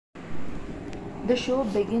The show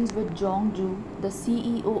begins with Jong-ju, the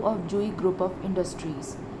CEO of Jui Group of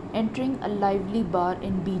Industries, entering a lively bar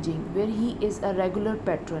in Beijing where he is a regular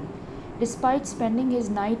patron. Despite spending his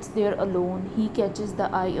nights there alone, he catches the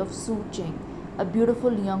eye of Su Ching, a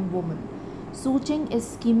beautiful young woman. Su Ching is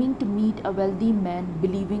scheming to meet a wealthy man,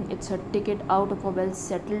 believing it's her ticket out of a well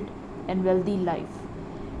settled and wealthy life.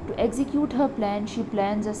 To execute her plan, she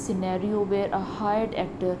plans a scenario where a hired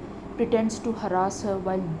actor pretends to harass her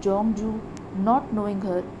while Jongju, not knowing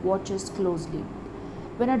her, watches closely.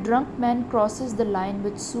 When a drunk man crosses the line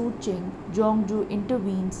with Su Ching, Jongju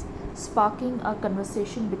intervenes, sparking a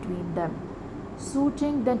conversation between them. Su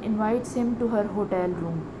Ching then invites him to her hotel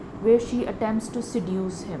room, where she attempts to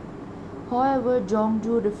seduce him. However,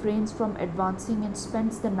 Jongju refrains from advancing and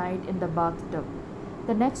spends the night in the bathtub.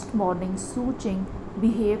 The next morning, Su Ching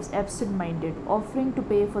behaves absent minded, offering to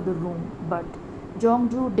pay for the room, but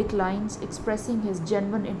Jongju declines, expressing his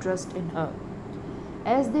genuine interest in her.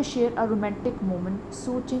 As they share a romantic moment,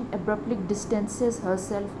 Su Ching abruptly distances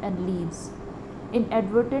herself and leaves,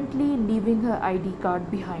 inadvertently leaving her ID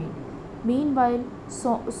card behind. Meanwhile,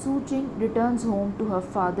 Su Ching returns home to her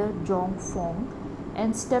father Jong Fong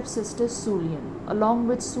and stepsister Su Lian, along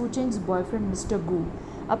with Su Ching's boyfriend Mr. Gu,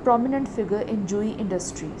 a prominent figure in Jui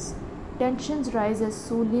Industries. Tensions rise as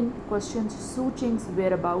Su Lian questions Su Ching's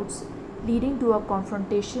whereabouts, leading to a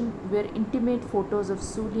confrontation where intimate photos of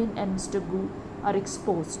Su Lian and Mr. Gu are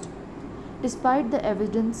exposed. Despite the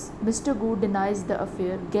evidence, Mr. Gu denies the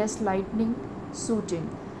affair, gaslighting Su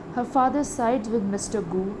Ching. Her father sides with Mr.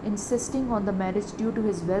 Gu, insisting on the marriage due to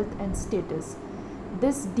his wealth and status.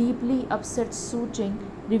 This deeply upsets Su Ching,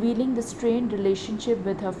 revealing the strained relationship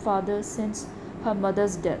with her father since her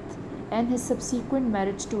mother's death and his subsequent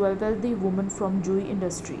marriage to a wealthy woman from Jui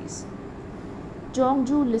Industries.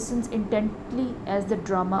 Jongju listens intently as the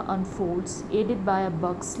drama unfolds, aided by a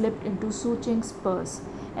bug slipped into Su Ching's purse,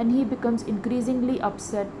 and he becomes increasingly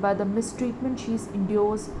upset by the mistreatment she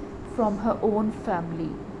endures from her own family.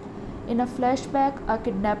 In a flashback, a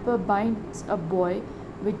kidnapper binds a boy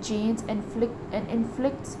with chains and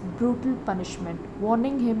inflicts brutal punishment,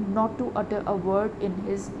 warning him not to utter a word in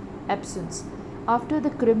his absence. After the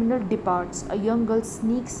criminal departs, a young girl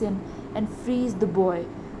sneaks in and frees the boy,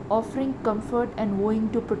 offering comfort and vowing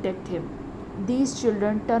to protect him. These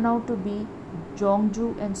children turn out to be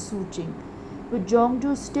Jongju and Su Ching, with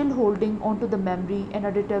Jongju still holding onto the memory and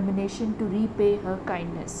a determination to repay her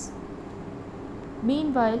kindness.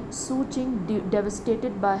 Meanwhile, Su Ching,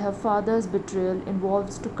 devastated by her father's betrayal,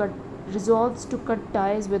 resolves to cut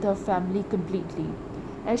ties with her family completely.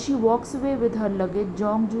 As she walks away with her luggage,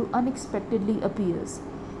 Jongju unexpectedly appears,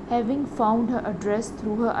 having found her address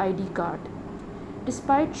through her ID card.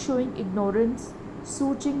 Despite showing ignorance,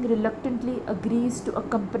 Su Ching reluctantly agrees to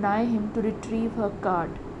accompany him to retrieve her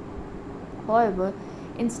card. However,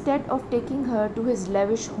 instead of taking her to his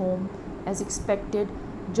lavish home as expected,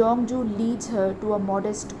 Jongju leads her to a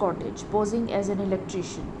modest cottage, posing as an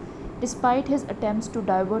electrician. Despite his attempts to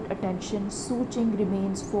divert attention, Su Ching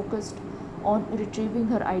remains focused on retrieving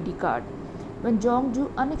her ID card. When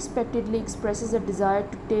Jongju unexpectedly expresses a desire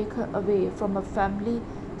to take her away from her family,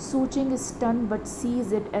 Su Ching is stunned but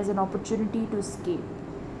sees it as an opportunity to escape.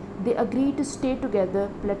 They agree to stay together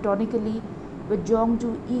platonically, with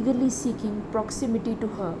Jongju eagerly seeking proximity to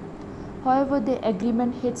her. However, their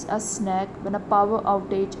agreement hits a snag when a power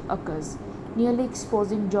outage occurs, nearly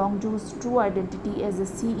exposing Jongju's true identity as the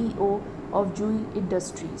CEO of Jui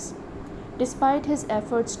Industries. Despite his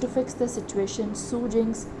efforts to fix the situation, Su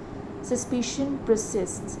Jing's suspicion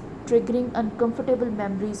persists, triggering uncomfortable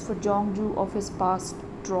memories for Jongju of his past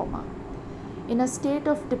trauma. In a state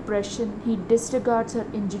of depression, he disregards her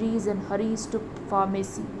injuries and hurries to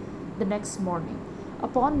pharmacy the next morning.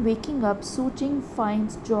 Upon waking up, Su Ching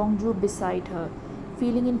finds Jongju beside her,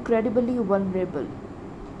 feeling incredibly vulnerable.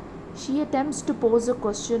 She attempts to pose a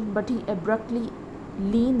question, but he abruptly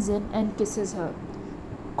leans in and kisses her.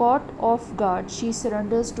 Caught off guard, she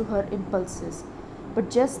surrenders to her impulses, but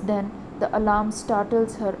just then the alarm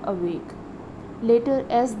startles her awake. Later,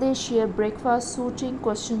 as they share breakfast, Su Ching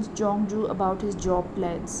questions Jongju about his job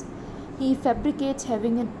plans. He fabricates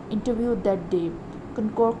having an interview that day,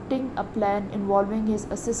 concocting a plan involving his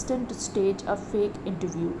assistant to stage a fake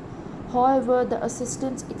interview. However, the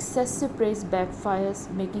assistant's excessive praise backfires,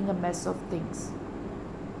 making a mess of things.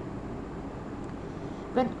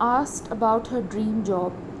 When asked about her dream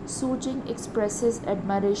job, Su Ching expresses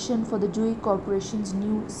admiration for the Jui Corporation's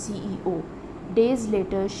new CEO. Days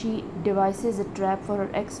later, she devises a trap for her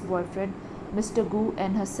ex-boyfriend, Mr. Gu,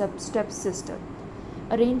 and her stepsister,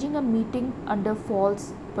 arranging a meeting under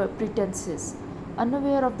false pretenses.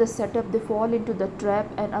 Unaware of the setup, they fall into the trap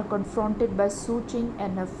and are confronted by Su Ching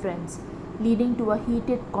and her friends, leading to a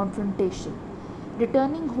heated confrontation.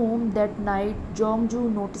 Returning home that night,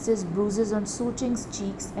 Jongju notices bruises on Su Ching's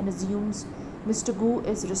cheeks and assumes Mr. Gu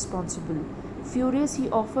is responsible. Furious, he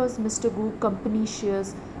offers Mr. Gu company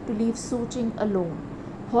shares to leave Su Ching alone.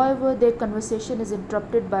 However, their conversation is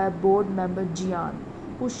interrupted by a board member Jian,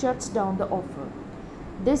 who shuts down the offer.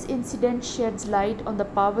 This incident sheds light on the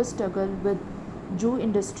power struggle with Ju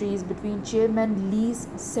Industries between Chairman Lee's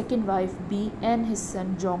second wife Bee and his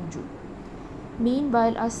son Jongju.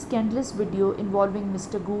 Meanwhile, a scandalous video involving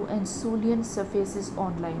Mr. Gu and Sulian surfaces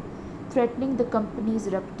online, threatening the company's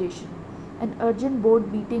reputation. An urgent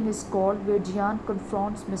board meeting is called where Jian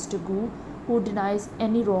confronts Mr. Gu, who denies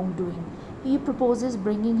any wrongdoing. He proposes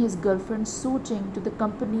bringing his girlfriend Su Ching to the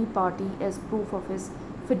company party as proof of his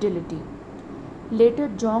fidelity. Later,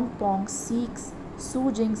 Jong Pong seeks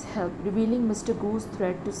Su Jing's help, revealing Mr. Gu's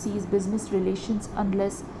threat to cease business relations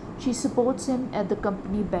unless she supports him at the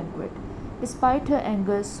company banquet. Despite her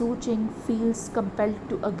anger, Su Ching feels compelled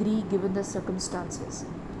to agree given the circumstances.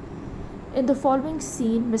 In the following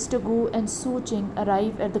scene, Mr. Gu and Su Ching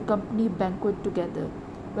arrive at the company banquet together.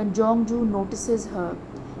 When Jongju notices her,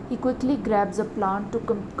 he quickly grabs a plant to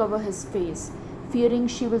cover his face, fearing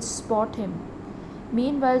she will spot him.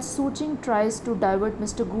 Meanwhile, Su Ching tries to divert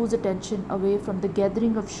Mr. Gu's attention away from the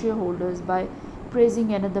gathering of shareholders by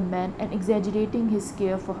praising another man and exaggerating his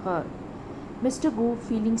care for her. Mr. Gu,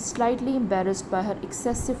 feeling slightly embarrassed by her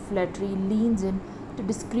excessive flattery, leans in to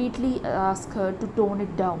discreetly ask her to tone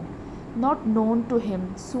it down. Not known to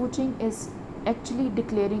him, Su Ching is actually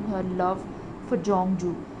declaring her love for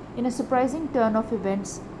Jongju. In a surprising turn of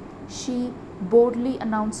events, she boldly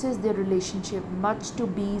announces their relationship, much to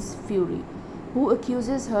Bee's fury, who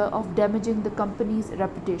accuses her of damaging the company's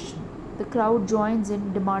reputation. The crowd joins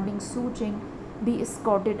in, demanding Su Ching be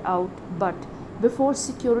escorted out, but before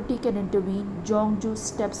security can intervene, Jongju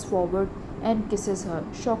steps forward and kisses her,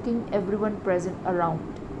 shocking everyone present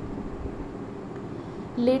around.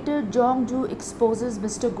 Later, Jongju exposes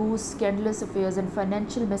Mr. Gu's scandalous affairs and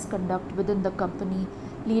financial misconduct within the company,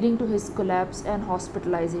 leading to his collapse and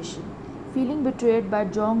hospitalization. Feeling betrayed by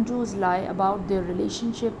Jongju's lie about their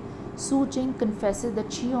relationship, Su Ching confesses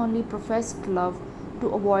that she only professed love to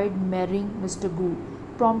avoid marrying Mr. Gu,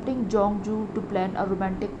 prompting Jongju to plan a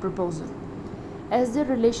romantic proposal. As their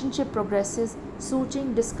relationship progresses, Su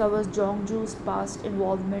Ching discovers Jongju's past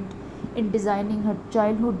involvement in designing her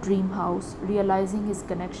childhood dream house, realizing his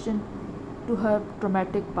connection to her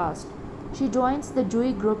traumatic past. She joins the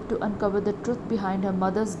Jui group to uncover the truth behind her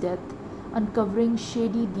mother's death, uncovering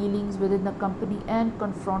shady dealings within the company and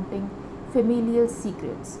confronting familial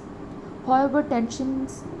secrets. However,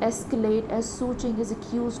 tensions escalate as Su Ching is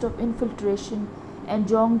accused of infiltration and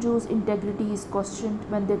Jongju's integrity is questioned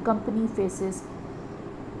when their company faces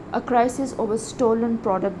a crisis over stolen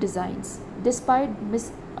product designs. Despite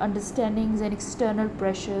misunderstandings and external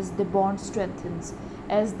pressures, the bond strengthens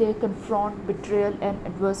as they confront betrayal and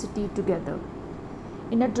adversity together.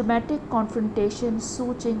 In a dramatic confrontation,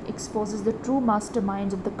 Su Ching exposes the true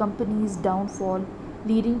masterminds of the company's downfall,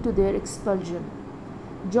 leading to their expulsion.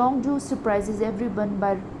 Jongju surprises everyone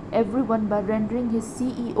by rendering his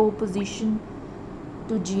CEO position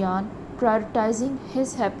to Jian, prioritizing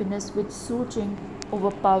his happiness with Su Ching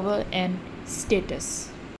over power and status.